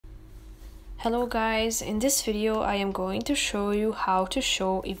Hello guys, in this video I am going to show you how to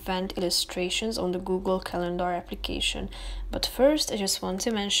show event illustrations on the Google Calendar application. But first I just want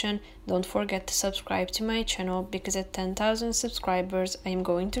to mention, don't forget to subscribe to my channel because at 10,000 subscribers I am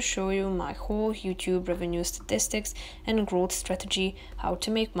going to show you my whole YouTube revenue statistics and growth strategy, how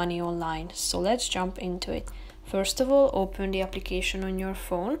to make money online. So let's jump into it. First of all, open the application on your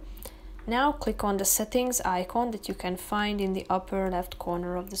phone. Now click on the settings icon that you can find in the upper left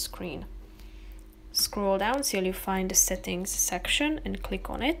corner of the screen. Scroll down till you find the settings section and click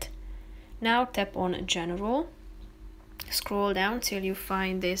on it. Now tap on general. Scroll down till you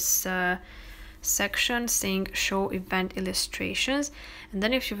find this section saying show event illustrations, and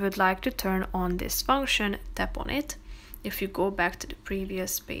then if you would like to turn on this function, tap on it. If you go back to the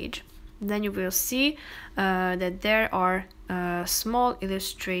previous page, then you will see that there are small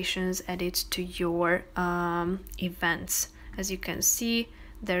illustrations added to your events. As you can see,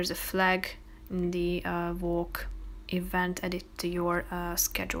 there's a flag in the walk event added to your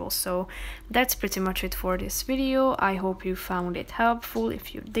schedule. So that's pretty much it for this video. I hope you found it helpful.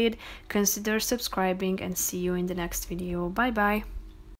 If you did, consider subscribing and see you in the next video. Bye bye.